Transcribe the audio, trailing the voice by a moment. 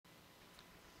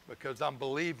because I'm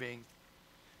believing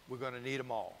we're going to need them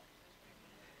all.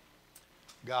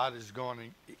 God is going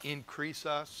to increase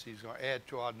us. He's going to add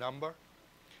to our number.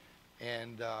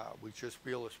 And we just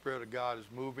feel the Spirit of God is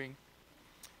moving.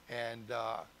 And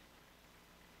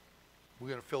we're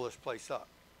going to fill this place up.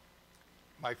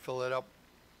 Might fill it up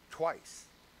twice,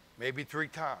 maybe 3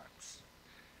 times.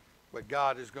 But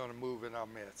God is going to move in our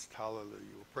midst. Hallelujah.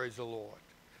 Well, praise the Lord.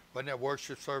 Wasn't that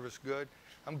worship service good?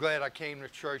 I'm glad I came to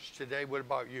church today. What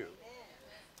about you?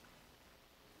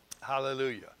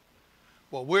 Hallelujah.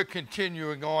 Well, we're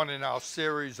continuing on in our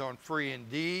series on Free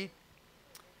Indeed.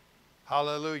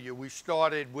 Hallelujah. We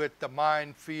started with The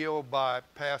Minefield by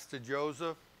Pastor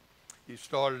Joseph. He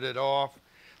started it off.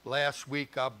 Last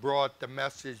week I brought the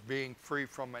message, Being Free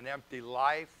from an Empty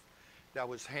Life, that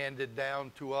was handed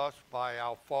down to us by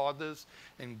our fathers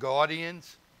and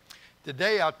guardians.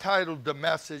 Today I titled the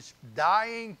message,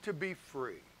 Dying to be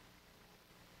Free.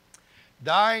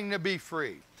 Dying to be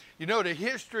free. You know, the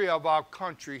history of our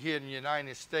country here in the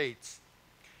United States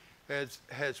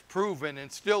has proven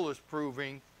and still is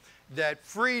proving that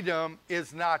freedom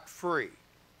is not free.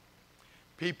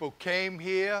 People came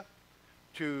here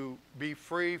to be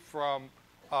free from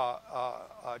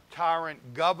a tyrant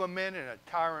government and a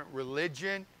tyrant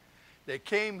religion. They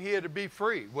came here to be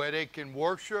free, where they can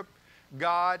worship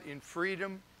God in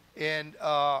freedom, and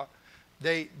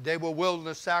they were willing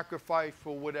to sacrifice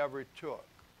for whatever it took.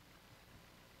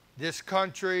 This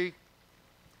country,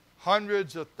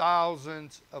 hundreds of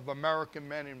thousands of American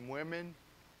men and women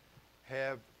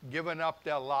have given up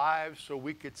their lives so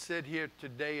we could sit here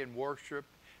today and worship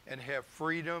and have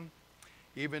freedom,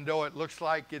 even though it looks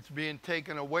like it's being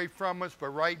taken away from us. But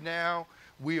right now,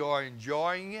 we are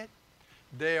enjoying it.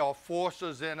 There are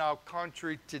forces in our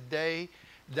country today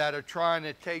that are trying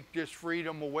to take this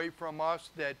freedom away from us,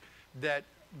 that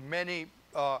many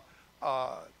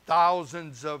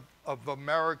thousands of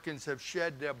Americans have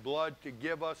shed their blood to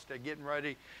give us. They're getting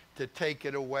ready to take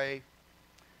it away.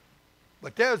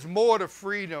 But there's more to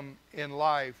freedom in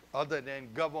life other than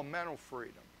governmental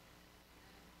freedom.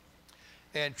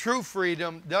 And true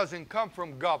freedom doesn't come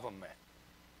from government.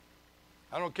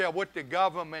 I don't care what the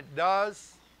government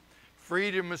does.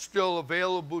 Freedom is still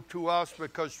available to us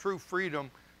because true freedom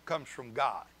comes from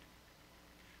God.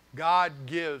 God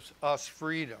gives us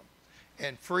freedom,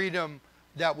 and freedom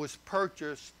that was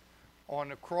purchased on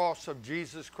the cross of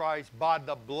Jesus Christ by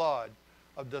the blood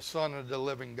of the Son of the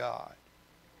living God.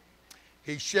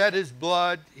 He shed his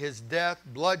blood, his death,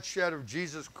 bloodshed of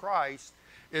Jesus Christ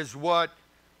is what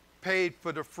paid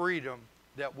for the freedom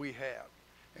that we have.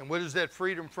 And what is that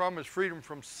freedom from? It's freedom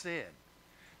from sin.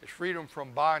 It's freedom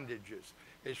from bondages.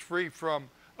 It's free from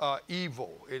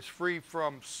evil. It's free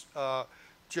from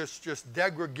just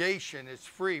degradation. It's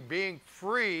free, being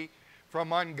free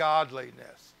from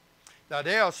ungodliness. Now,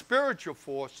 there are spiritual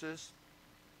forces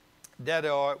that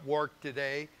are at work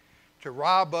today to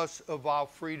rob us of our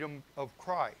freedom of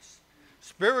Christ.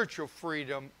 Spiritual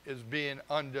freedom is being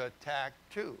under attack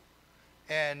too.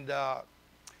 And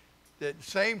the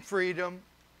same freedom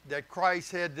that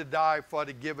Christ had to die for,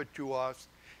 to give it to us.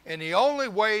 And the only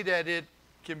way that it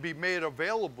can be made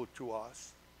available to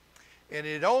us, and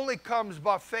it only comes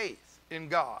by faith in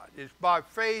God. It's by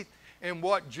faith in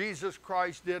what Jesus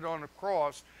Christ did on the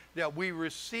cross that we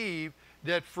receive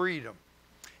that freedom.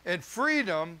 And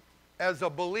freedom, as a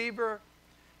believer,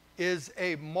 is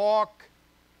a mark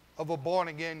of a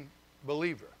born-again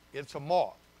believer. It's a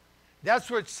mark.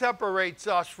 That's what separates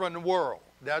us from the world.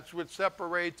 That's what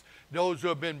separates those who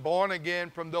have been born again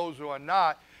from those who are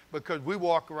not, because we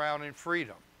walk around in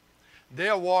freedom.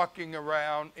 They're walking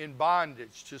around in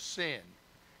bondage to sin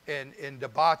and in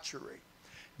debauchery.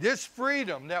 This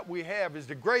freedom that we have is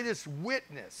the greatest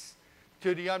witness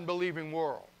to the unbelieving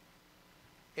world.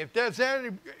 If there's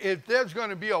going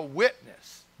to be a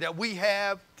witness that we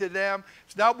have to them,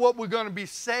 it's not what we're going to be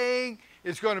saying,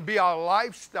 it's going to be our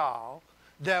lifestyle,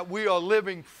 that we are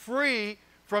living free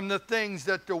from the things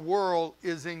that the world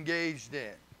is engaged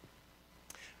in.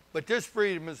 But this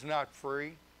freedom is not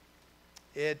free.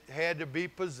 It had to be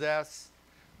possessed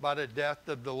by the death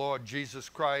of the Lord Jesus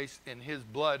Christ, and his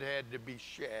blood had to be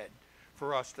shed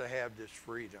for us to have this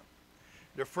freedom.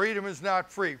 The freedom is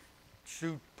not free.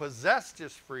 To possess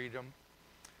this freedom,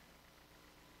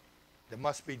 there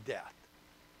must be death.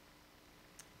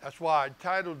 That's why I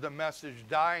titled the message,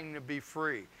 Dying to be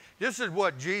Free. This is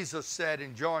what Jesus said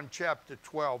in John chapter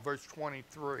 12, verse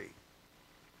 23.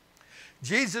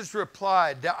 Jesus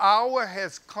replied, "The hour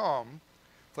has come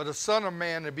for the Son of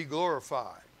Man to be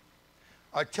glorified.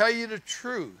 I tell you the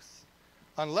truth,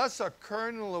 unless a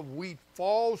kernel of wheat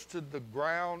falls to the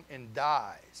ground and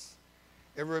dies,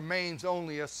 it remains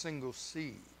only a single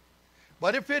seed.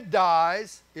 But if it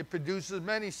dies, it produces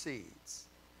many seeds.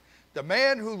 The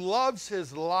man who loves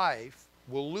his life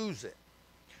will lose it,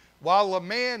 while a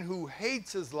man who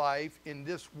hates his life in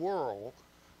this world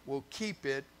will keep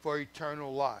it for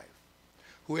eternal life.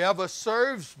 Whoever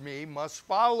serves me must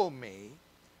follow me,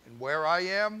 and where I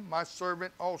am, my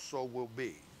servant also will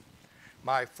be.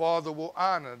 My Father will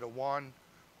honor the one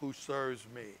who serves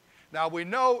me. Now we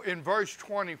know in verse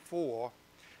 24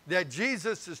 that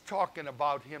Jesus is talking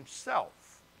about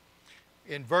himself.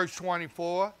 In verse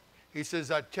 24, he says,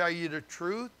 I tell you the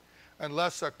truth,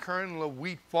 unless a kernel of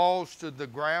wheat falls to the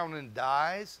ground and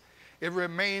dies, it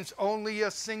remains only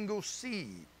a single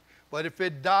seed. But if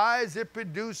it dies, it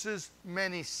produces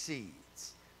many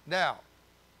seeds. Now,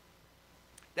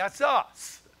 that's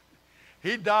us.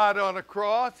 He died on a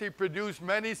cross. He produced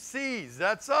many seeds.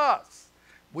 That's us.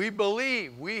 We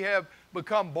believe. We have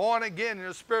become born again in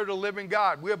the Spirit of the living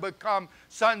God. We have become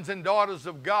sons and daughters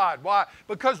of God. Why?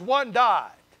 Because one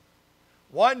died.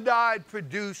 One died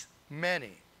produced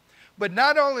many. But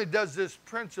not only does this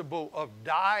principle of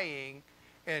dying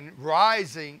and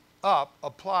rising up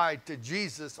apply to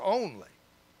Jesus only,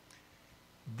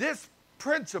 this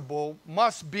principle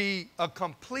must be a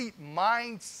complete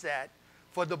mindset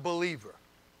for the believer.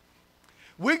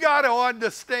 We got to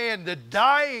understand the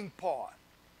dying part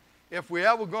if we're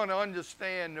ever going to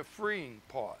understand the freeing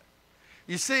part.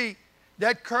 You see,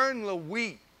 that kernel of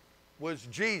wheat was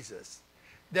Jesus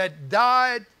that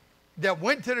died, that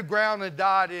went to the ground and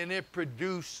died, and it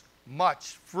produced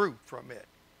much fruit from it.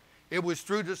 It was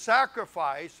through the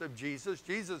sacrifice of Jesus.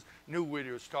 Jesus knew what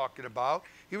he was talking about.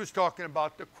 He was talking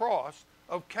about the cross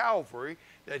of Calvary,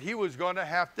 that he was going to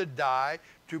have to die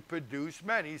to produce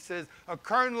many. He says a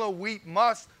kernel of wheat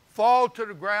must fall to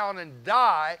the ground and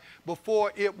die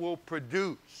before it will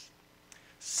produce.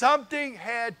 Something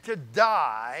had to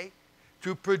die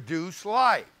to produce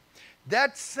life.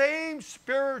 That same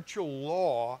spiritual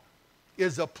law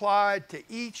is applied to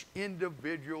each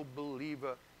individual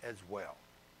believer as well.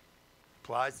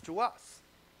 Applies to us.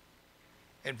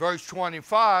 In verse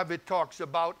 25, it talks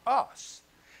about us.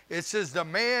 It says, the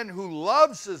man who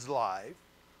loves his life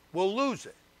will lose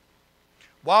it,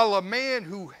 while a man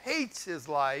who hates his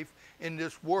life in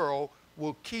this world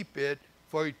will keep it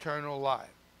for eternal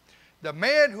life. The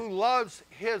man who loves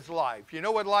his life, you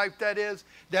know what life that is?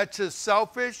 That's his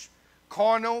selfish,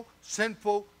 carnal,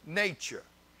 sinful nature.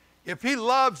 If he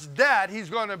loves that, he's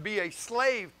going to be a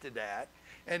slave to that,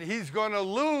 and he's going to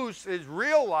lose his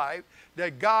real life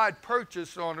that God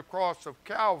purchased on the cross of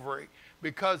Calvary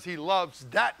because he loves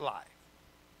that life.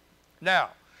 Now,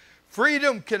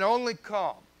 freedom can only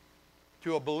come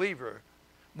to a believer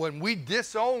when we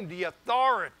disown the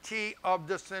authority of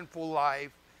the sinful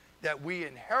life that we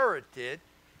inherited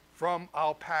from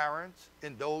our parents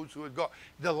and those who had gone.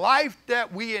 The life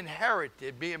that we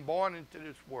inherited, being born into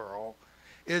this world,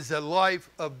 is a life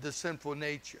of the sinful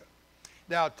nature.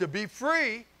 Now, to be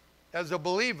free as a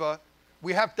believer,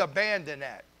 we have to abandon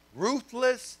that.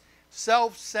 Ruthless,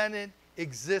 self-centered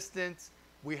existence,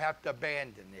 we have to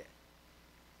abandon it.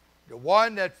 The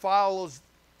one that follows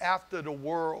after the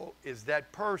world is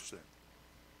that person.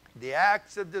 The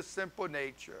acts of the sinful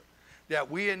nature that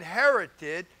we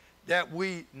inherited, that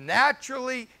we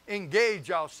naturally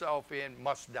engage ourselves in,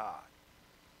 must die.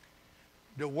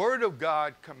 The Word of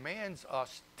God commands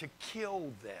us to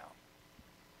kill them.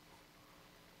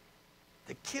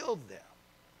 To kill them.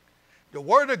 The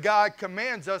Word of God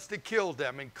commands us to kill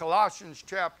them. In Colossians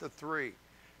chapter 3,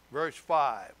 verse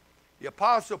 5, the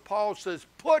Apostle Paul says,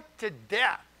 put to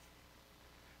death,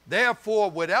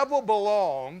 therefore, whatever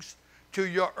belongs to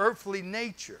your earthly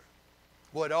nature.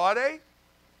 What are they?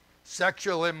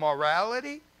 Sexual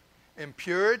immorality,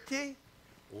 impurity,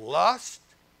 lust,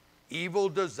 evil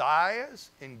desires,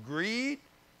 and greed,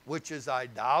 which is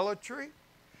idolatry.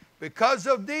 Because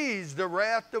of these, the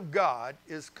wrath of God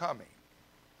is coming.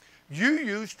 You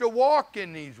used to walk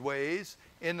in these ways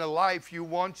in the life you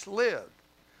once lived.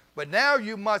 But now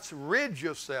you must rid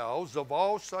yourselves of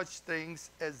all such things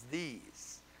as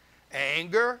these: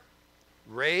 anger,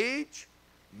 rage,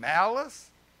 malice,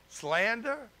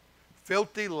 slander,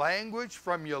 filthy language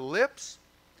from your lips.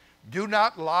 Do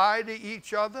not lie to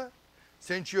each other,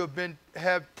 since you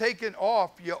have taken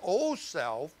off your old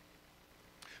self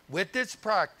with its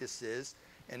practices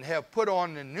and have put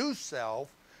on the new self,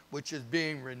 which is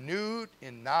being renewed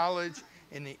in knowledge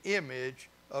in the image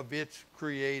of its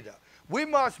creator. We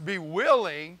must be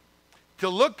willing to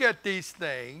look at these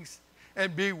things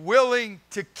and be willing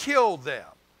to kill them.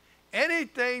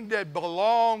 Anything that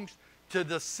belongs to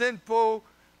the sinful,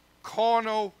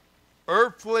 carnal,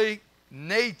 earthly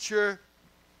nature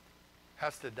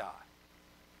has to die.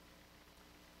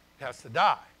 has to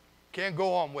die. Can't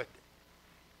go on with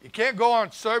it. You can't go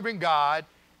on serving God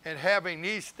and having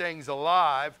these things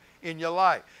alive in your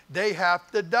life. They have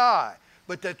to die.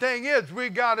 But the thing is, we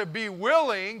got to be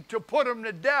willing to put them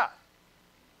to death.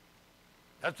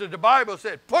 That's what the Bible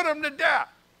said. Put them to death.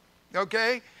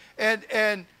 Okay?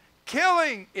 And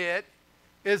killing it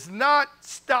is not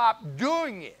stop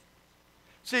doing it.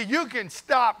 See, you can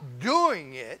stop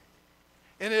doing it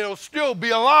and it'll still be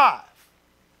alive.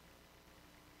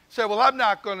 Say, well, I'm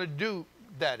not going to do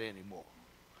that anymore.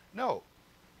 No.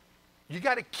 You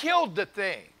got to kill the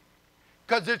thing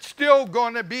because it's still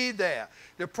going to be there.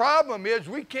 The problem is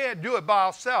we can't do it by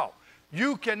ourselves.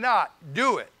 You cannot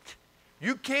do it.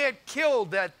 You can't kill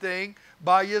that thing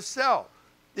by yourself.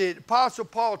 The Apostle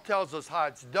Paul tells us how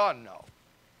it's done, though.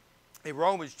 In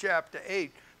Romans chapter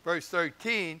 8, verse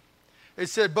 13, it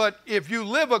said, but if you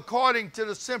live according to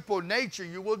the simple nature,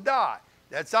 you will die.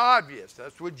 That's obvious.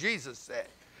 That's what Jesus said.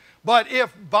 But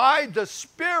if by the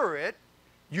Spirit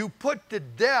you put to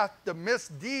death the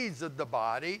misdeeds of the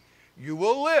body, you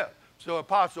will live. So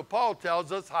Apostle Paul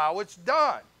tells us how it's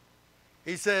done.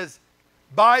 He says,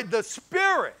 by the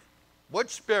Spirit. What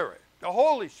Spirit? The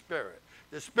Holy Spirit.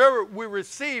 The Spirit we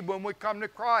receive when we come to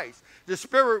Christ. The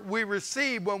Spirit we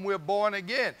receive when we're born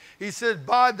again. He says,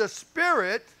 by the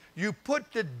Spirit you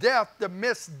put to death the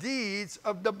misdeeds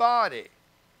of the body.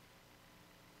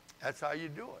 That's how you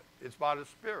do it. It's by the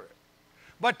Spirit.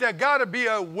 But there got to be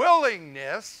a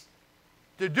willingness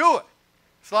to do it.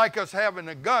 It's like us having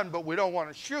a gun, but we don't want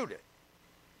to shoot it.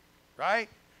 Right?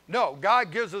 No,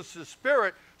 God gives us the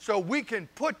Spirit so we can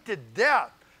put to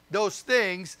death those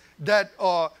things that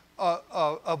are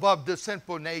of the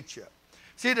sinful nature.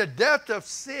 See, the death of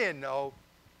sin, though,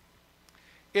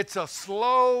 it's a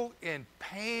slow and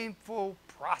painful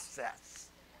process.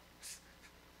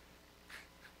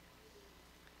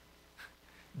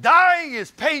 Dying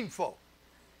is painful,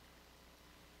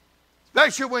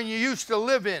 especially when you used to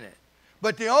live in it.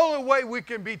 But the only way we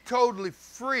can be totally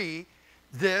free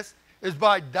this is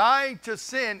by dying to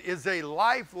sin is a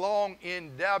lifelong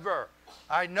endeavor.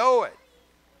 I know it.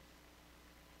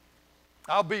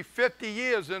 I'll be 50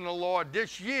 years in the Lord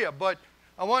this year, but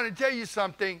I want to tell you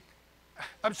something.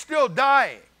 I'm still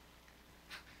dying.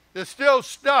 There's still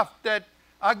stuff that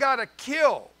I got to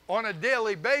kill on a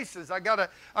daily basis. I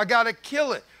gotta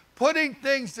kill it. Putting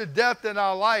things to death in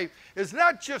our life is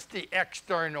not just the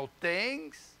external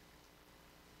things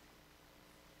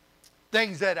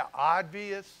that are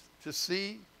obvious to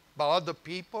see by other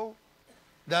people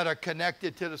that are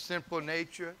connected to the sinful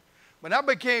nature. When I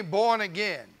became born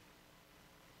again,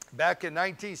 back in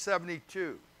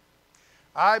 1972,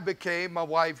 I became, my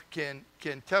wife can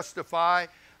testify,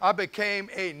 I became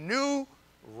a new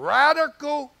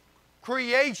radical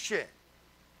creation.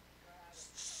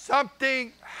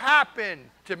 Something happened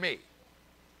to me.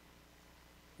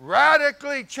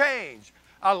 Radically changed.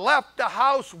 I left the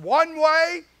house one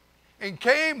way and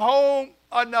came home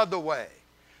another way.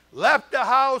 Left the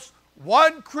house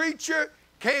one creature,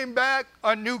 came back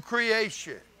a new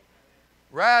creation.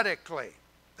 Radically.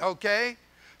 Okay?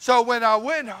 So when I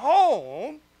went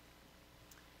home,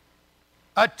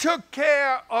 I took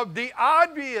care of the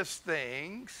obvious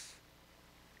things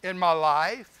in my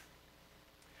life.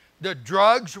 The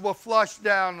drugs were flushed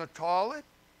down the toilet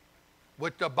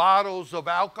with the bottles of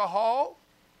alcohol.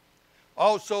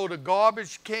 Also, the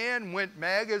garbage can went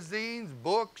magazines,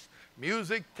 books,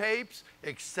 music tapes,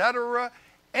 etc.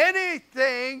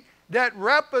 Anything that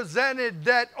represented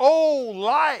that old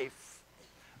life,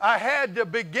 I had to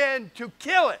begin to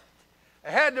kill it.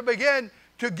 I had to begin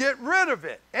to get rid of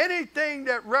it. Anything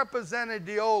that represented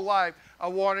the old life, I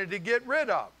wanted to get rid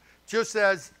of. Just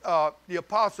as the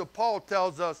Apostle Paul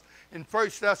tells us in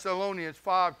 1 Thessalonians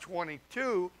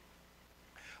 5:22,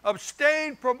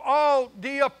 abstain from all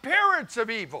the appearance of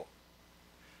evil.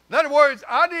 In other words,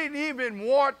 I didn't even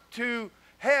want to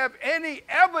have any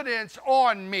evidence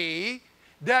on me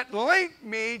that linked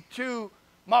me to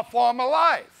my former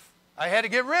life. I had to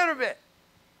get rid of it.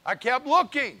 I kept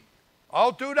looking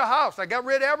all through the house. I got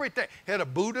rid of everything. Had a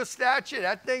Buddha statue,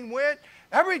 that thing went.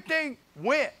 Everything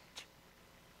went.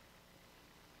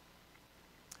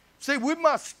 See, we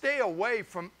must stay away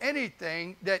from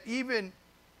anything that even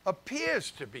appears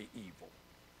to be evil.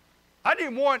 I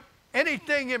didn't want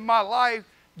anything in my life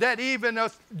that even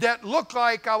that looked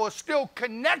like I was still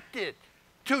connected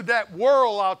to that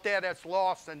world out there that's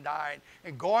lost and dying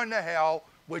and going to hell,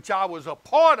 which I was a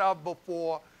part of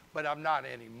before, but I'm not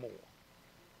anymore.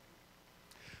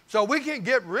 So we can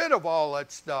get rid of all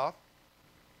that stuff,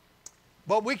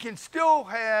 but we can still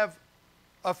have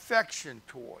affection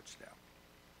towards them.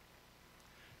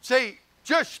 See,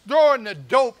 just throwing the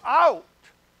dope out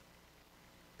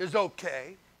is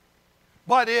okay.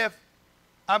 But if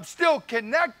I'm still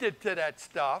connected to that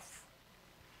stuff,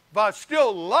 if I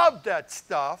still love that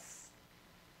stuff,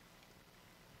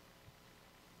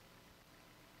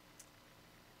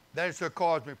 then it's going to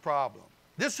cause me problems.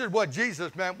 This is what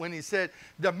Jesus meant when he said,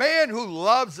 the man who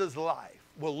loves his life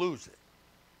will lose it,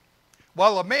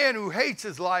 while a man who hates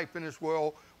his life in this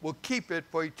world will keep it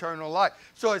for eternal life.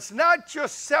 So it's not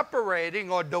just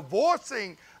separating or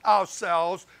divorcing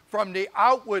ourselves from the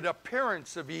outward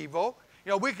appearance of evil.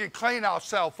 You know, we can clean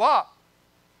ourselves up,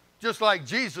 just like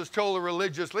Jesus told the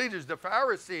religious leaders, the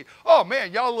Pharisees, oh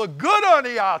man, y'all look good on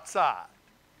the outside,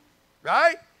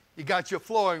 right? You got your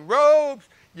flowing robes,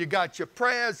 you got your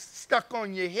prayers stuck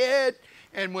on your head,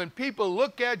 and when people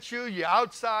look at you, you're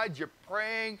outside, you're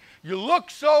praying, you look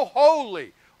so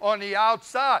holy on the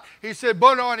outside. He said,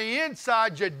 but on the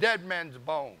inside, you're dead men's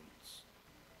bones.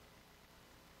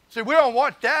 See, we don't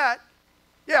want that.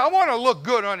 Yeah, I want to look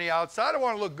good on the outside. I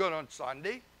want to look good on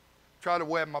Sunday. Try to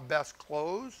wear my best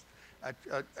clothes,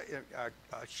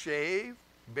 shave,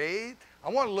 bathe. I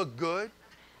want to look good.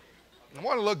 I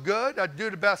want to look good. I do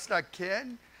the best I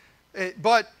can.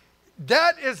 But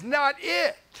that is not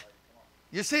it.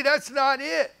 You see, that's not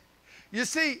it. You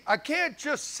see, I can't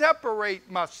just separate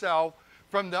myself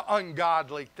from the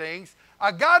ungodly things.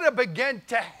 I got to begin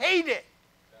to hate it.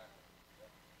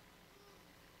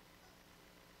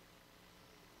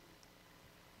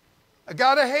 I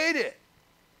got to hate it.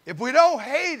 If we don't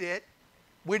hate it,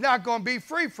 we're not going to be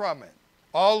free from it.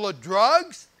 All the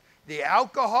drugs, the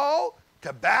alcohol,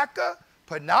 tobacco,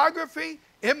 pornography,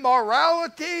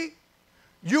 immorality,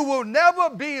 you will never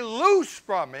be loose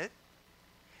from it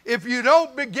if you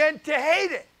don't begin to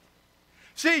hate it.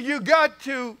 See, you got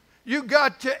to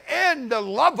end the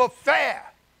love affair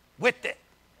with it.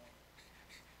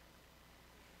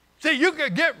 See, you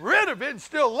can get rid of it and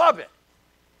still love it.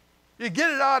 You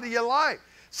get it out of your life.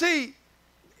 See,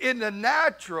 in the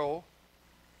natural,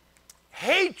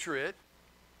 hatred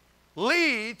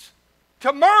leads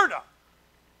to murder.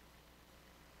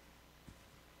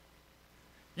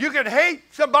 You can hate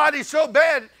somebody so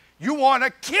bad, you want to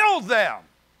kill them.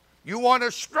 You want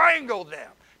to strangle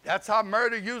them. That's how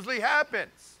murder usually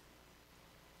happens.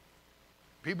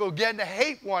 People begin to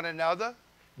hate one another.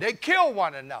 They kill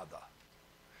one another.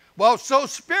 Well, so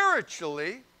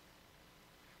spiritually,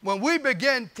 when we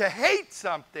begin to hate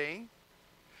something,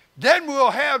 then we'll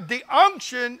have the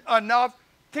unction enough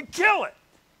to kill it.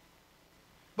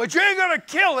 But you ain't going to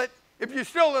kill it if you're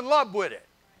still in love with it.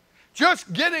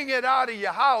 Just getting it out of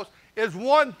your house is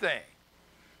one thing.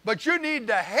 But you need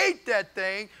to hate that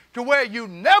thing to where you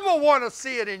never want to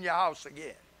see it in your house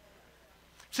again.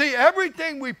 See,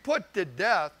 everything we put to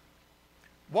death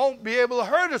won't be able to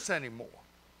hurt us anymore.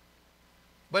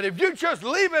 But if you just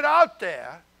leave it out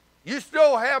there, you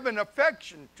still have an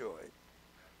affection to it,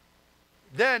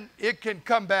 then it can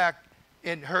come back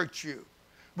and hurt you.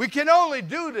 We can only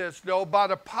do this, though, by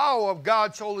the power of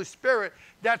God's Holy Spirit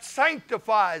that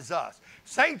sanctifies us.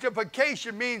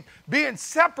 Sanctification means being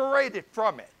separated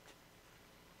from it.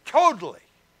 Totally.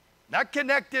 Not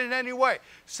connected in any way.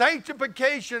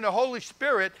 Sanctification, the Holy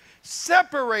Spirit,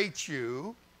 separates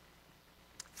you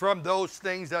from those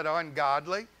things that are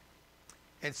ungodly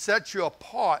and sets you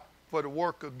apart for the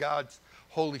work of God's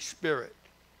Holy Spirit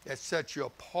that sets you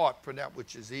apart from that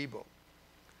which is evil.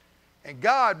 And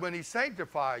God, when he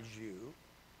sanctifies you,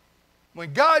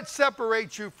 when God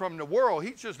separates you from the world,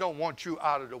 he just don't want you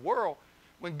out of the world.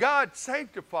 When God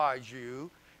sanctifies you,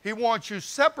 he wants you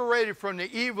separated from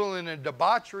the evil and the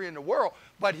debauchery in the world,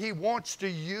 but he wants to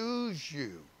use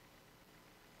you.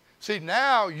 See,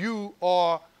 now you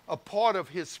are a part of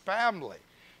his family.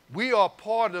 We are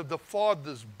part of the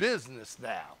Father's business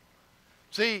now.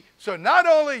 See, so not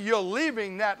only you're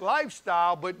leaving that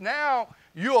lifestyle, but now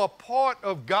you're a part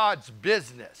of God's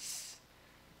business.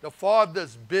 The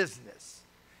Father's business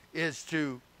is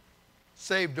to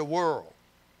save the world.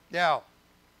 Now,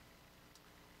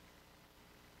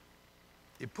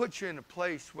 it puts you in a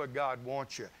place where God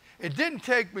wants you. It didn't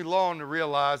take me long to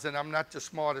realize that I'm not the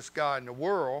smartest guy in the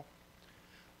world,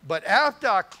 but after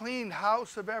I cleaned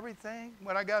house of everything,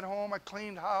 when I got home, I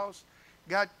cleaned house,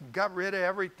 got rid of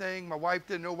everything. My wife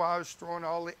didn't know why I was throwing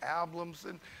all the albums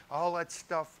and all that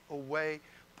stuff away,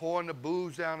 pouring the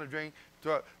booze down the drain,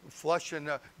 flushing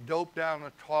the dope down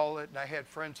the toilet. And I had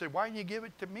friends say, why didn't you give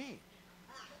it to me?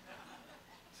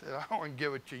 I said, I don't want to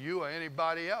give it to you or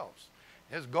anybody else.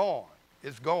 It's gone.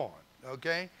 It's gone,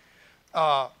 okay?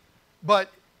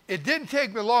 But it didn't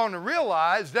take me long to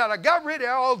realize that I got rid of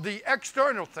all the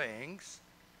external things,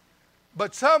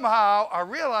 but somehow I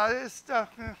realized this stuff,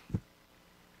 I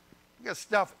got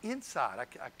stuff inside.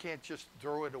 I can't just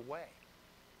throw it away.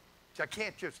 So I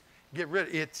can't just get rid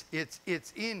of it.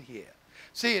 It's in here.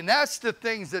 See, and that's the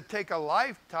things that take a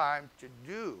lifetime to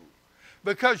do.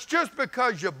 Because just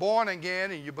because you're born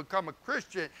again and you become a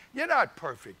Christian, you're not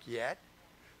perfect yet.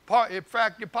 In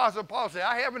fact, the Apostle Paul said,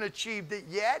 I haven't achieved it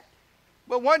yet.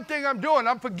 But one thing I'm doing,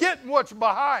 I'm forgetting what's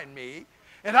behind me,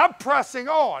 and I'm pressing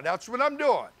on. That's what I'm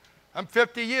doing. I'm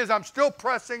 50 years, I'm still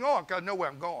pressing on because I know where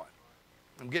I'm going.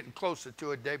 I'm getting closer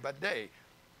to it day by day.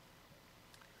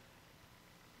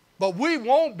 But we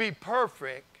won't be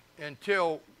perfect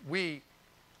until we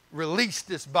release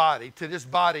this body, till this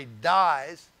body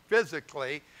dies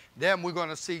physically, then we're going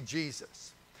to see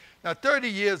Jesus. Now, 30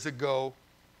 years ago,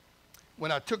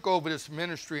 when I took over this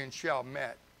ministry in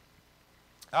Chalmette,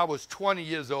 I was 20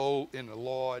 years old in the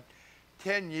Lord,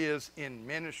 10 years in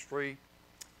ministry,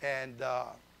 and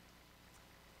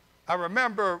I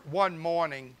remember one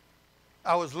morning,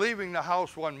 I was leaving the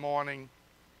house one morning,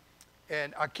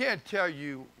 and I can't tell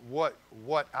you what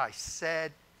I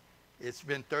said. It's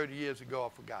been 30 years ago, I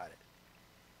forgot it.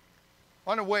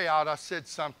 On the way out, I said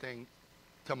something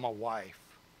to my wife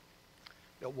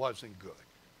that wasn't good.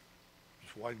 It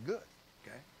just wasn't good,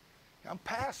 okay? I'm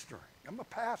pastoring. I'm a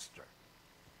pastor.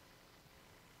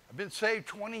 I've been saved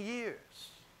 20 years.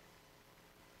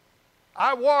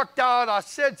 I walked out, I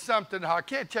said something to her. I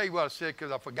can't tell you what I said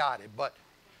because I forgot it, but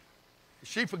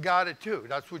she forgot it too.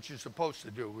 That's what you're supposed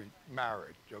to do in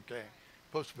marriage, okay? You're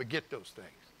supposed to forget those things.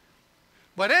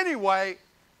 But anyway,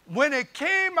 when it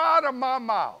came out of my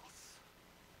mouth,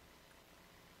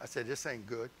 I said, this ain't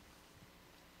good.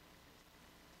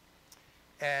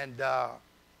 And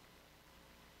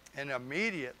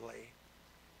immediately,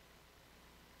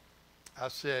 I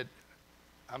said,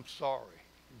 I'm sorry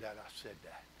that I said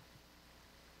that.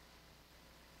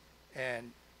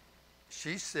 And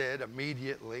she said,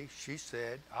 immediately, she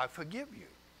said, I forgive you.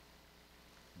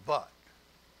 But,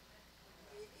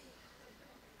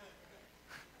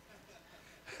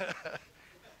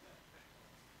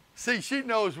 see, she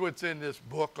knows what's in this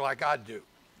book like I do,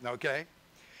 okay?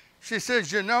 She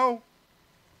says, you know,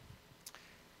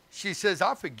 she says,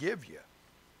 I forgive you.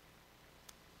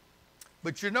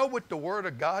 But you know what the Word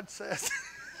of God says?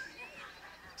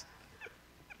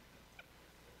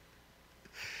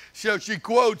 So she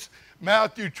quotes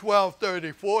Matthew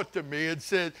 12:34 to me and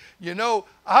said, you know,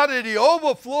 out of the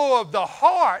overflow of the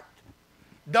heart,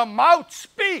 the mouth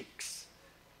speaks.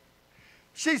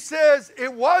 She says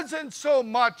it wasn't so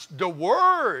much the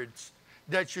words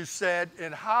that you said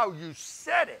and how you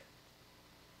said it.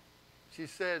 She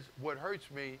says, what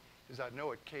hurts me is I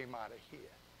know it came out of here.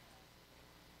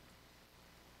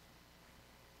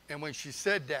 And when she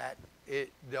said that,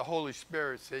 the Holy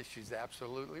Spirit says she's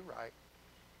absolutely right.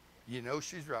 You know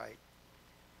she's right.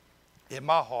 In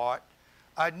my heart,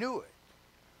 I knew it.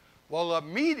 Well,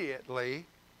 immediately,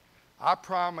 I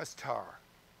promised her.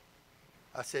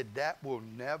 I said, that will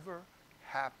never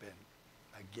happen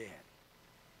again.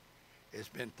 It's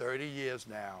been 30 years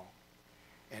now,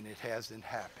 and it hasn't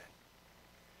happened.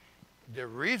 The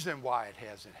reason why it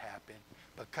hasn't happened,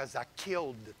 because I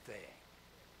killed the thing.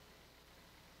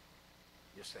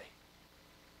 You see.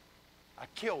 I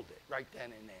killed it right then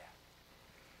and there.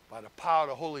 By the power of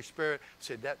the Holy Spirit,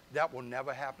 said that will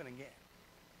never happen again.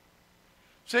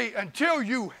 See, until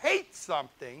you hate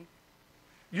something,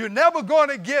 you're never going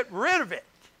to get rid of it.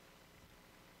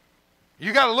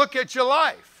 You got to look at your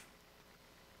life.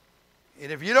 And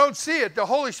if you don't see it, the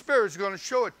Holy Spirit is going to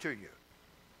show it to you.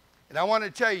 And I want to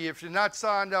tell you, if you're not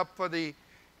signed up for the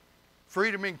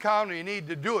Freedom Encounter, you need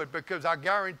to do it, because I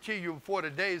guarantee you before the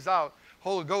day's out,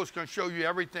 Holy Ghost is going to show you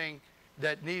everything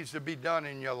that needs to be done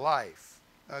in your life.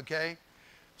 Okay?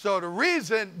 So the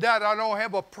reason that I don't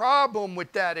have a problem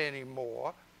with that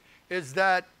anymore is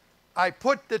that I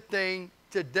put the thing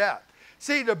to death.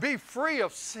 See, to be free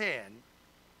of sin,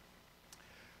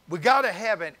 we got to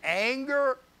have an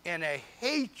anger and a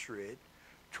hatred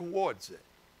towards it.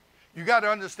 You got to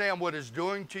understand what it's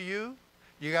doing to you.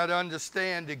 You got to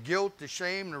understand the guilt, the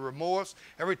shame, the remorse,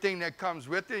 everything that comes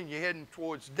with it, and you're heading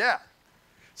towards death.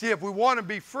 See, if we want to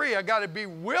be free, I got to be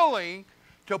willing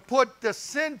to put the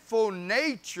sinful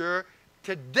nature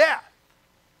to death.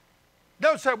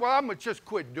 Don't say, well, I'm going to just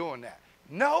quit doing that.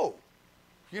 No.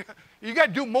 You got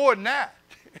to do more than that.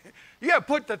 You got to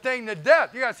put the thing to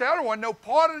death. You got to say, I don't want no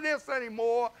part of this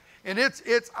anymore, and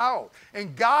it's out.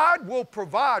 And God will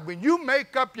provide. When you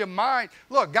make up your mind,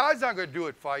 look, God's not going to do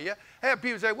it for you. I have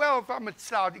people say, well, if I'm a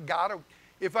child of God,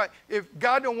 if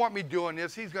God don't want me doing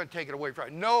this, he's going to take it away from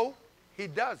me. No, he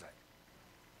doesn't.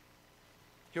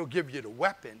 He'll give you the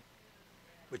weapon,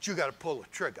 but you got to pull the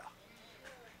trigger.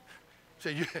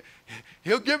 So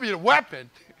he'll give you the weapon.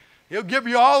 He'll give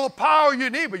you all the power you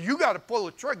need, but you got to pull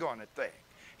the trigger on the thing.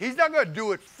 He's not going to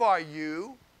do it for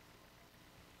you.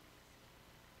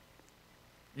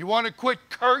 You want to quit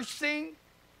cursing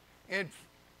and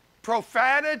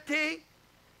profanity?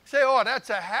 Say, oh, that's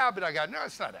a habit I got. No,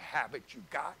 it's not a habit you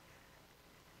got.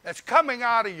 That's coming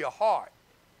out of your heart.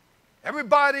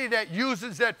 Everybody that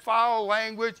uses that foul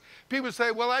language, people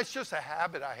say, well, that's just a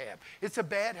habit I have. It's a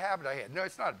bad habit I have. No,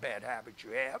 it's not a bad habit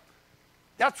you have.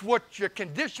 That's what your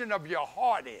condition of your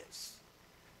heart is.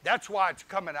 That's why it's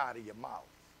coming out of your mouth.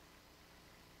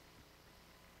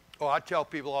 Oh, I tell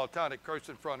people all the time, they curse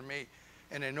in front of me,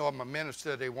 and they know I'm a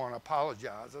minister, they want to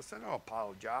apologize. I said, don't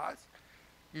apologize.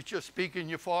 You're just speaking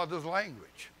your father's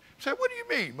language. I said, what do you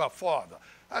mean, my father?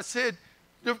 I said,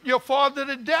 your father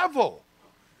the devil.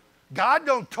 God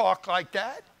don't talk like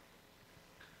that.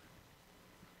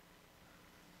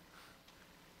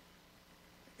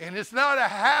 And it's not a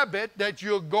habit that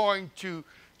you're going to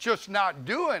just not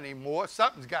do anymore.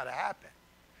 Something's got to happen.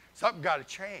 Something got to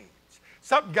change.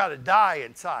 Something got to die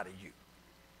inside of you.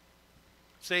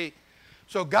 See,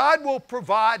 so God will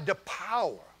provide the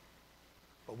power,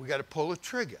 but we got to pull a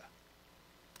trigger.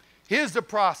 Here's the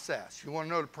process. You want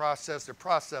to know the process? The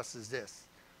process is this.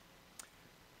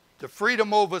 The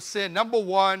freedom over sin. Number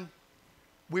one,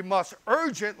 we must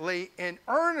urgently and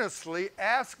earnestly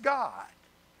ask God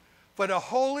for the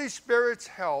Holy Spirit's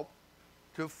help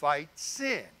to fight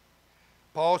sin.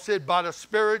 Paul said, by the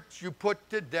Spirit you put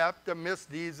to death the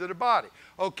misdeeds of the body.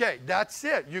 Okay, that's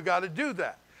it. You got to do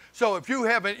that. So if you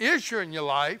have an issue in your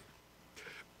life,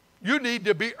 you need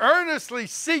to be earnestly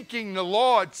seeking the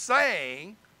Lord,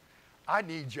 saying, I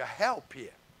need your help here.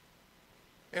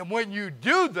 And when you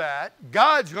do that,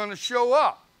 God's going to show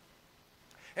up.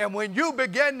 And when you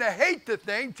begin to hate the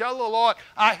thing, tell the Lord,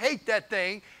 I hate that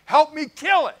thing, help me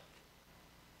kill it.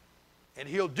 And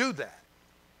he'll do that.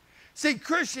 See,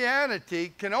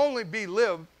 Christianity can only be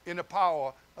lived in the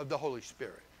power of the Holy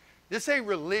Spirit. This ain't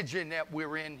religion that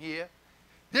we're in here.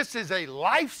 This is a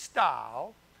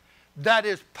lifestyle that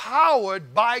is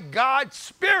powered by God's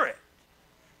Spirit.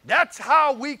 That's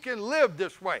how we can live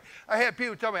this way. I had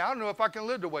people tell me, I don't know if I can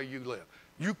live the way you live.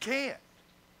 You can't.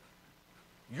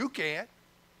 You can't.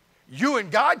 You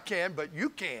and God can, but you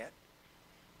can't.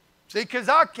 See, because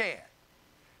I can't.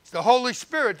 It's the Holy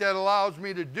Spirit that allows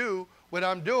me to do what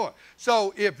I'm doing.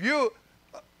 So if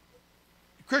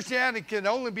Christianity can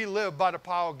only be lived by the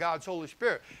power of God's Holy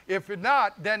Spirit. If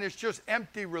not, then it's just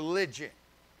empty religion.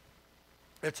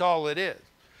 That's all it is.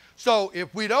 So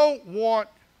if we don't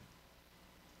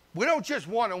just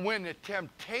want to win the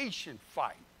temptation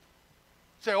fight.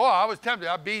 Say, oh, I was tempted,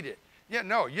 I beat it. Yeah,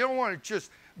 no, you don't want to just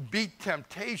beat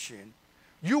temptation.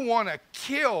 You want to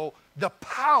kill the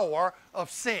power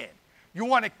of sin. You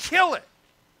want to kill it.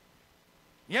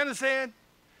 You understand?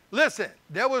 Listen,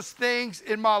 there was things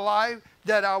in my life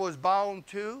that I was bound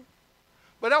to.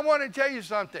 But I want to tell you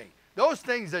something. Those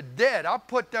things are dead. I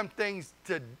put them things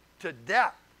to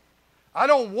death. I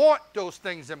don't want those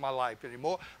things in my life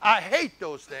anymore. I hate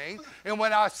those things. And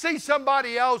when I see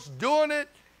somebody else doing it,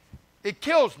 it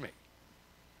kills me.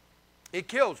 It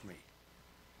kills me.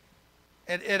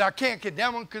 And I can't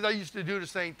condemn them because I used to do the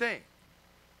same thing.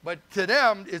 But to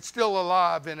them, it's still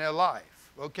alive in their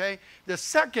life, okay? The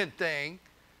second thing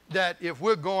that if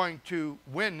we're going to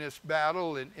win this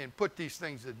battle and put these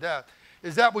things to death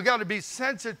is that we got to be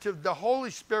sensitive to the Holy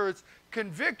Spirit's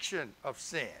conviction of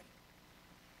sin.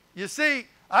 You see,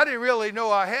 I didn't really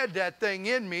know I had that thing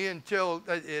in me until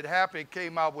it happened. It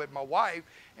came out with my wife,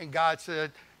 and God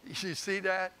said, you see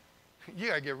that? You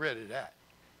got to get rid of that.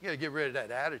 You got to get rid of that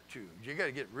attitude. You got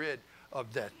to get rid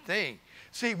of that thing.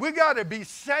 See, we got to be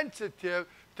sensitive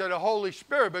to the Holy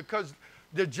Spirit because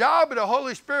the job of the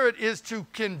Holy Spirit is to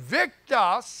convict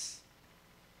us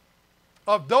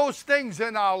of those things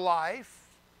in our life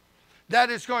that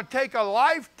it's going to take a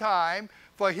lifetime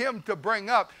for him to bring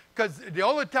up. Because the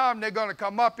only time they're going to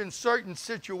come up in certain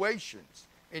situations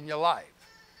in your life.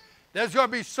 There's going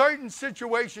to be certain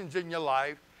situations in your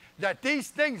life that these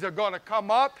things are going to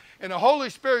come up, and the Holy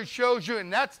Spirit shows you,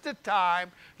 and that's the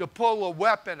time to pull a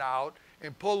weapon out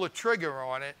and pull a trigger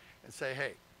on it and say,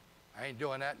 hey, I ain't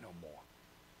doing that no more.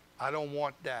 I don't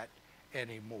want that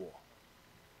anymore.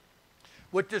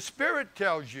 What the Spirit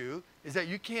tells you is that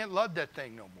you can't love that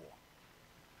thing no more.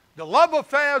 The love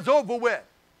affair is over with.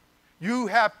 You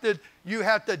have to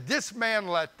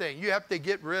dismantle that thing. You have to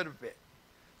get rid of it.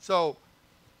 So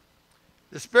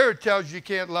the Spirit tells you you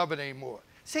can't love it anymore.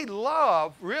 See,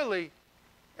 love really,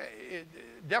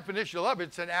 definition of love,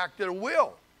 it's an act of the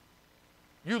will.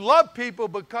 You love people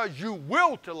because you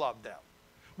will to love them.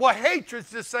 Well,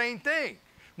 hatred's the same thing.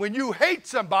 When you hate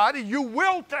somebody, you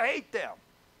will to hate them.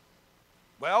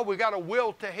 Well, we got a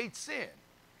will to hate sin.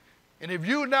 And if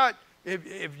you're not,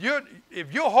 if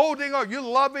you're holding on, you're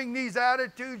loving these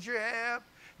attitudes you have,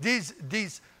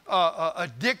 these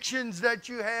addictions that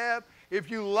you have, if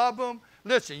you love them,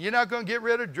 listen, you're not going to get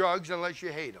rid of drugs unless you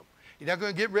hate them. You're not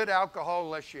going to get rid of alcohol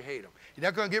unless you hate them. You're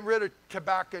not going to get rid of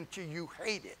tobacco until you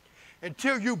hate it.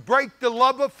 Until you break the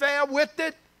love affair with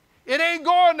it, it ain't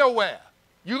going nowhere.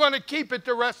 You're going to keep it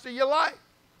the rest of your life.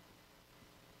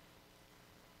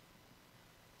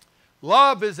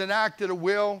 Love is an act of the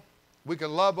will. We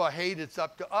can love or hate. It's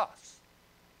up to us.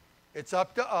 It's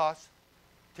up to us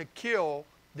to kill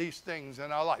these things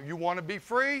in our life. You want to be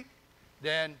free?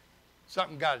 Then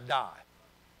something got to die.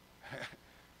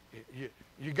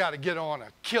 You got to get on a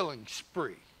killing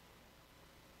spree.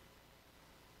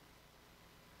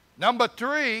 Number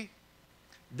 3,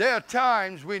 there are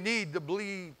times we need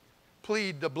to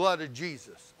plead the blood of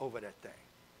Jesus over that thing.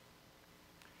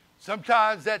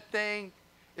 Sometimes that thing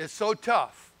is so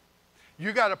tough.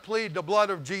 You got to plead the blood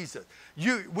of Jesus.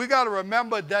 We got to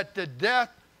remember that the death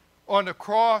on the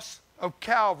cross of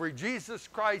Calvary, Jesus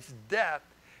Christ's death,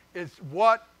 is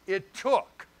what it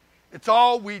took. It's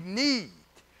all we need.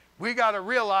 We got to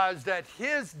realize that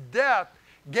his death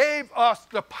gave us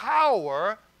the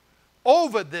power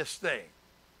over this thing.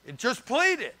 And just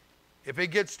plead it. If it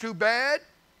gets too bad,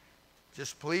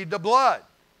 just plead the blood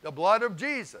of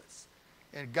Jesus,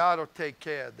 and God will take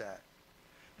care of that.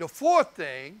 The 4th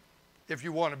thing, if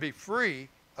you want to be free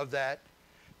of that,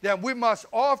 then we must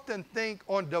often think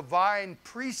on divine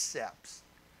precepts,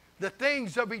 the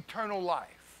things of eternal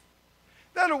life.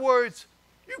 In other words,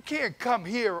 you can't come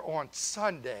here on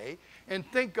Sunday and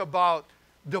think about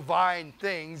divine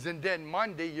things, and then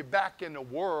Monday you're back in the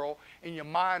world and your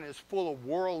mind is full of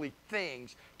worldly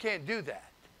things. Can't do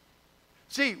that.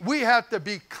 See, we have to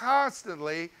be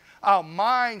constantly, our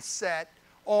mindset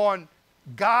on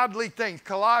godly things.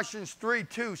 Colossians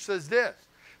 3:2 says this,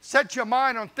 set your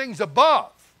mind on things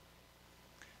above,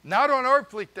 not on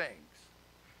earthly things.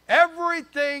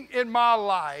 Everything in my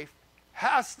life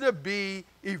has to be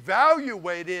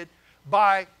evaluated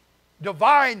by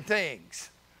divine things,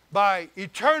 by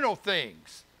eternal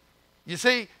things. You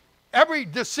see, every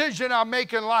decision I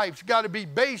make in life's got to be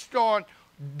based on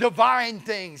divine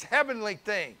things, heavenly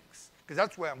things, because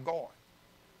that's where I'm going.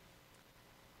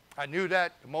 I knew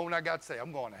that the moment I got saved.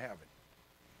 I'm going to heaven.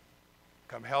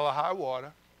 Come hell or high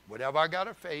water, whatever I got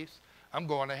to face, I'm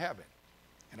going to heaven.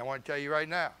 And I want to tell you right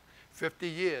now, 50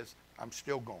 years, I'm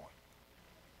still going.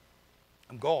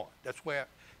 I'm going. That's where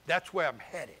I'm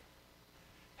headed.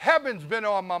 Heaven's been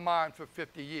on my mind for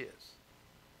 50 years.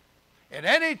 And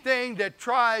anything that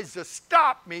tries to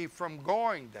stop me from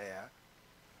going there,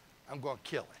 I'm going to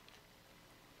kill it.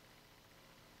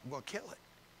 I'm going to kill it.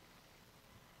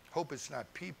 Hope it's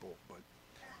not people, but...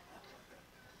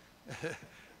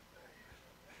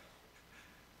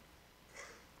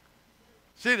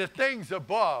 See, the things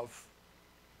above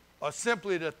are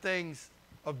simply the things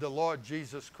of the Lord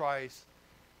Jesus Christ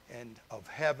and of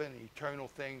heaven, eternal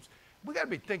things. We got to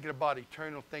be thinking about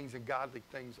eternal things and godly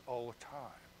things all the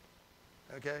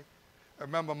time. Okay? I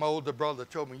remember my older brother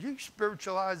told me, you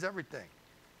spiritualize everything.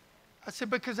 I said,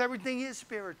 because everything is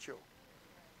spiritual.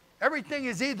 Everything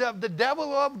is either of the devil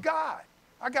or of God.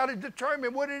 I got to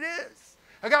determine what it is.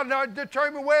 I got to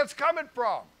determine where it's coming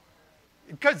from.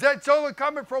 Because that's only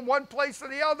coming from one place or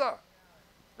the other.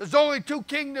 There's only 2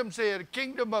 kingdoms here, the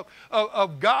kingdom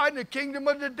of God and the kingdom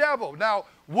of the devil. Now,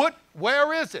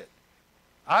 where is it?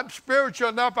 I'm spiritual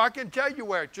enough, I can tell you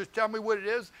where. Just tell me what it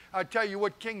is. I'll tell you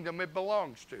what kingdom it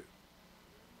belongs to.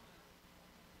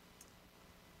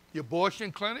 The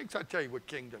abortion clinics, I'll tell you what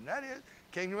kingdom that is.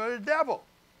 Kingdom of the devil.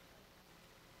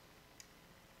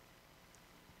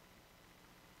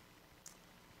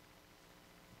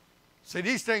 See,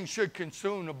 these things should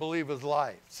consume the believer's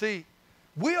life. See,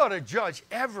 we ought to judge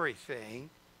everything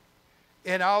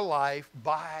in our life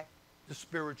by the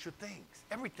spiritual things.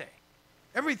 Everything.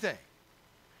 Everything.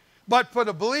 But for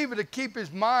the believer to keep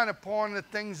his mind upon the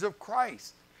things of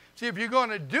Christ. See, if you're going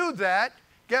to do that,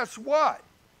 guess what?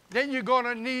 Then you're going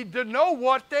to need to know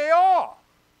what they are.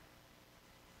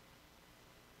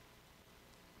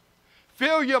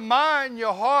 Fill your mind,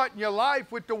 your heart, and your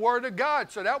life with the Word of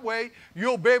God. So that way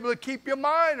you'll be able to keep your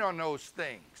mind on those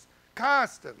things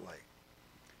constantly.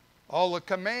 All the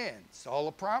commands, all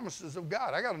the promises of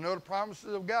God. I got to know the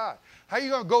promises of God. How are you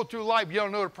going to go through life if you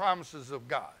don't know the promises of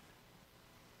God?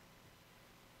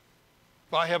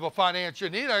 If I have a financial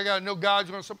need, I got to know God's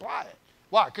going to supply it.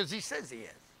 Why? Because He says He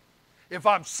is. If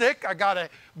I'm sick, I got to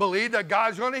believe that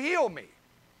God's going to heal me.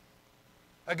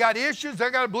 I got issues, I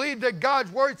got to believe that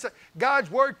God's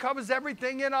word covers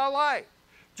everything in our life.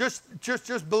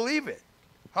 Just believe it.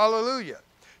 Hallelujah.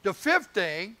 The fifth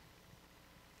thing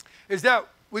is that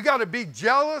we got to be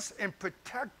jealous and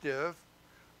protective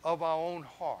of our own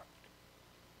heart.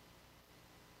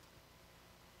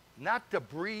 Not to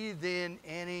breathe in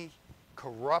any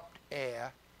corrupt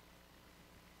air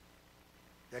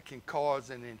that can cause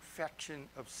an infection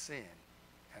of sin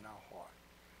in our heart.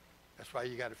 That's why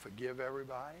you got to forgive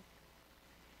everybody.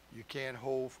 You can't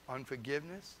hold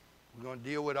unforgiveness. We're going to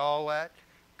deal with all that.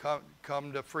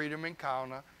 Come to Freedom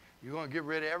Encounter. You're going to get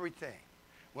rid of everything.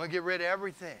 We're going to get rid of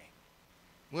everything.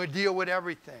 We're going to deal with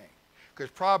everything. Because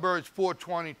Proverbs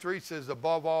 4:23 says,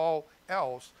 above all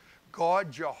else,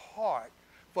 guard your heart,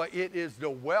 for it is the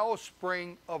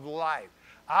wellspring of life.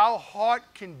 Our heart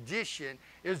condition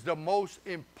is the most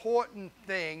important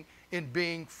thing in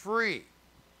being free.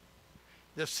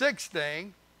 The sixth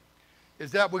thing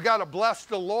is that we got to bless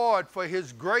the Lord for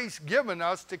his grace given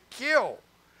us to kill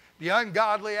the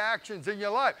ungodly actions in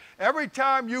your life. Every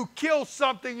time you kill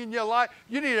something in your life,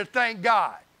 you need to thank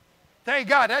God. Thank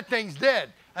God that thing's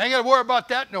dead. I ain't got to worry about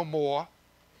that no more.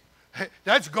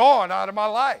 That's gone out of my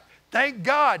life. Thank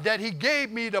God that he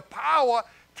gave me the power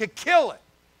to kill it,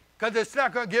 because it's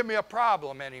not going to give me a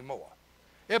problem anymore.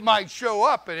 It might show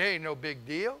up, but it ain't no big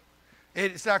deal.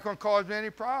 It's not going to cause me any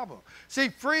problem. See,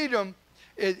 freedom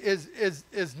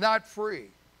is not free.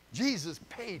 Jesus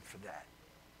paid for that.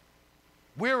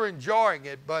 We're enjoying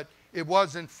it, but it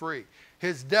wasn't free.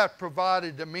 His death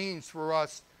provided the means for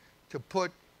us to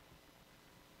put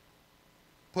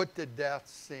to death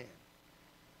sin.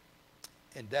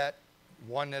 And that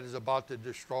one that is about to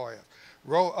destroy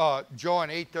us. John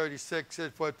 8:36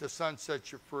 says, for if the Son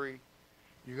sets you free,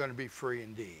 you're going to be free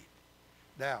indeed.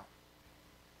 Now,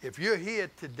 if you're here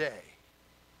today,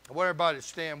 I want everybody to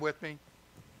stand with me.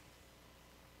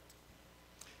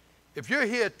 If you're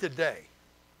here today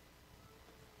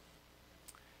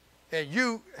and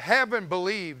you haven't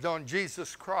believed on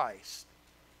Jesus Christ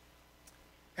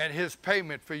and his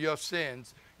payment for your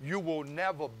sins, you will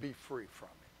never be free from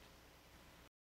it.